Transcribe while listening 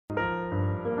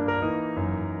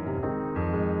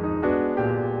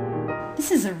This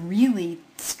is a really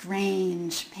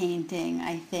strange painting,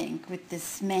 I think, with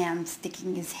this man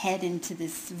sticking his head into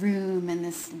this room and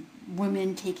this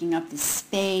woman taking up this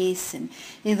space, and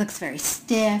it looks very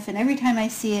stiff. And every time I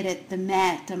see it at the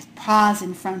Met, I pause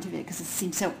in front of it because it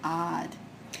seems so odd.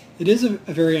 It is a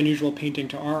very unusual painting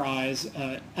to our eyes.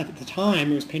 At the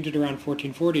time, it was painted around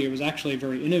 1440. It was actually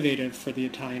very innovative for the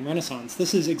Italian Renaissance.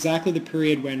 This is exactly the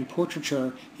period when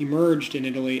portraiture emerged in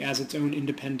Italy as its own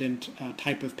independent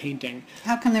type of painting.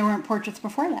 How come there weren't portraits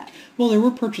before that? Well, there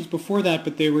were portraits before that,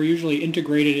 but they were usually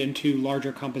integrated into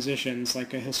larger compositions,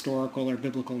 like a historical or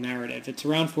biblical narrative. It's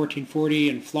around 1440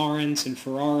 in Florence and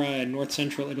Ferrara and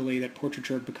north-central Italy that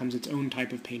portraiture becomes its own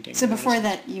type of painting. So before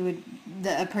that,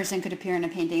 a person could appear in a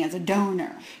painting as a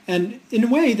donor. And in a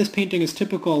way, this painting is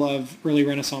typical of early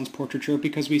Renaissance portraiture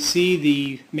because we see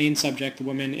the main subject, the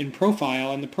woman, in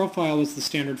profile, and the profile was the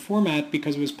standard format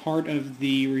because it was part of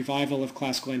the revival of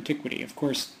classical antiquity. Of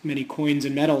course, many coins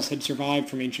and medals had survived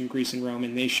from ancient Greece and Rome,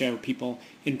 and they show people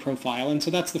in profile, and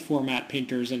so that's the format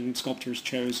painters and sculptors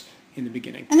chose in the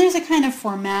beginning. And there's a kind of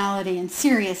formality and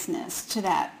seriousness to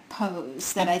that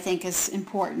pose that I think is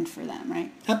important for them, right?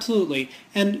 Absolutely.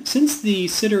 And since the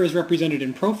sitter is represented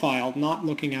in profile, not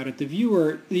looking out at the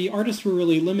viewer, the artists were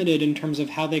really limited in terms of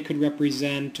how they could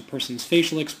represent a person's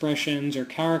facial expressions or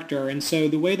character, and so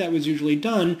the way that was usually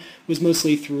done was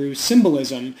mostly through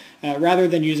symbolism, rather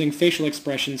than using facial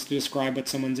expressions to describe what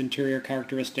someone's interior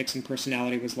characteristics and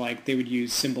personality was like. They would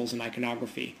use symbols and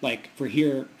iconography. Like for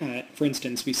here, for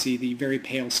instance, we see the very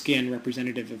pale skin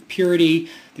representative of purity,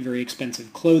 the very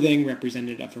expensive clothing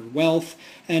representative of her wealth,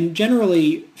 and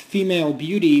generally female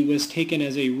beauty was taken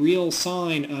as a real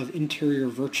sign of interior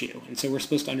virtue, and so we're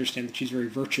supposed to understand that she's very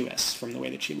virtuous from the way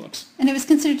that she looks. And it was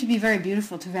considered to be very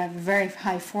beautiful to have a very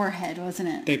high forehead, wasn't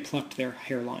it? They plucked their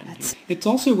hairline. It's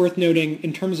also worth noting,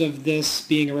 in terms of this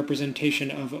being a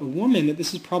representation of a woman, that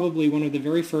this is probably one of the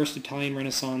very first Italian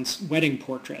Renaissance wedding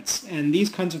portraits, and these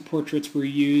kinds of portraits were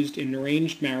used in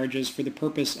arranged marriages for the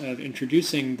purpose of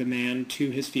introducing the man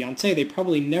to his fiancée. They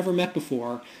probably never met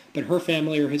before, but her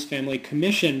family or his family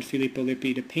commissioned Filippo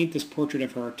Lippi to paint this portrait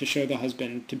of her to show the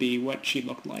husband to be what she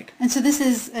looked like. And so this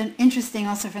is interesting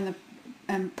also from the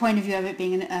point of view of it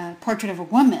being a portrait of a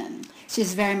woman.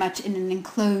 She's very much in an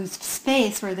enclosed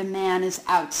space where the man is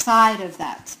outside of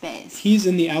that space. He's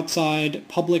in the outside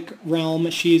public realm.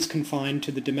 She's confined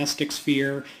to the domestic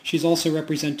sphere. She's also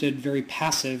represented very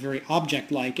passive, very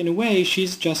object-like. In a way,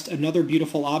 she's just another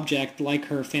beautiful object like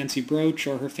her fancy brooch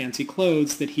or her fancy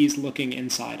clothes that he's looking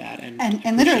inside at.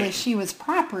 And literally, she was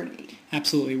property.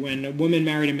 Absolutely. When a woman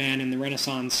married a man in the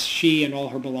Renaissance, she and all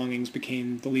her belongings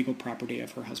became the legal property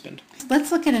of her husband.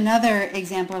 Let's look at another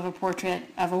example of a portrait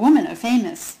of a woman, a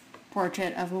famous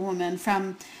portrait of a woman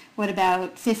from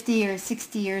about 50 or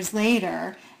 60 years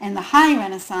later, and the High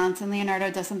Renaissance, and Leonardo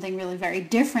does something really very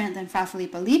different than Fra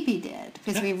Filippo Lippi did,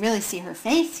 because we really see her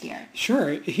face here.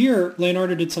 Sure. Here,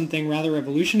 Leonardo did something rather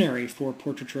revolutionary for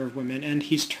portraiture of women, and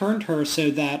he's turned her so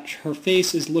that her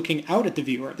face is looking out at the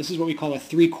viewer. This is what we call a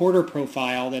three-quarter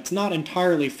profile that's not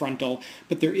entirely frontal,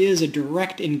 but there is a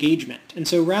direct engagement. And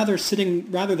so rather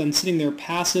than sitting there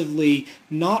passively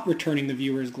not returning the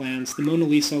viewer's glance, the Mona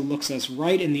Lisa looks us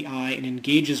right in the eye and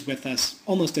engages with us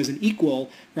almost as an equal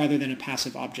rather than a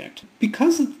passive object.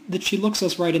 Because that she looks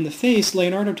us right in the face,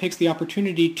 Leonardo takes the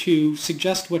opportunity to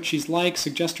suggest what she's like,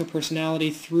 suggest her personality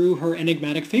through her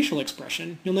enigmatic facial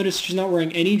expression. You'll notice she's not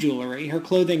wearing any jewelry. Her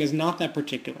clothing is not that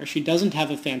particular. She doesn't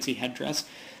have a fancy headdress.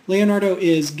 Leonardo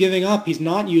is giving up. He's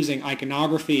not using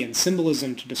iconography and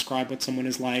symbolism to describe what someone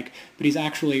is like, but he's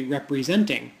actually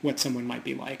representing what someone might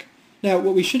be like. Now,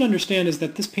 what we should understand is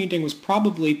that this painting was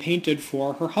probably painted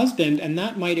for her husband, and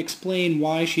that might explain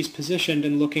why she's positioned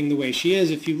and looking the way she is.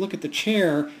 If you look at the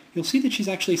chair, you'll see that she's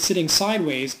actually sitting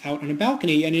sideways out on a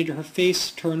balcony, and her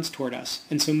face turns toward us.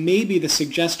 And so maybe the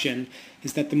suggestion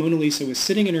is that the Mona Lisa was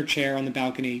sitting in her chair on the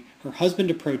balcony, her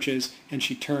husband approaches, and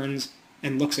she turns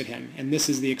and looks at him. And this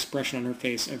is the expression on her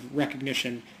face of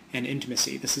recognition and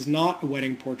intimacy. This is not a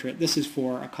wedding portrait. This is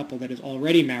for a couple that is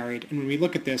already married. And when we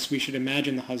look at this, we should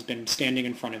imagine the husband standing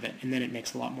in front of it, and then it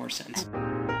makes a lot more sense.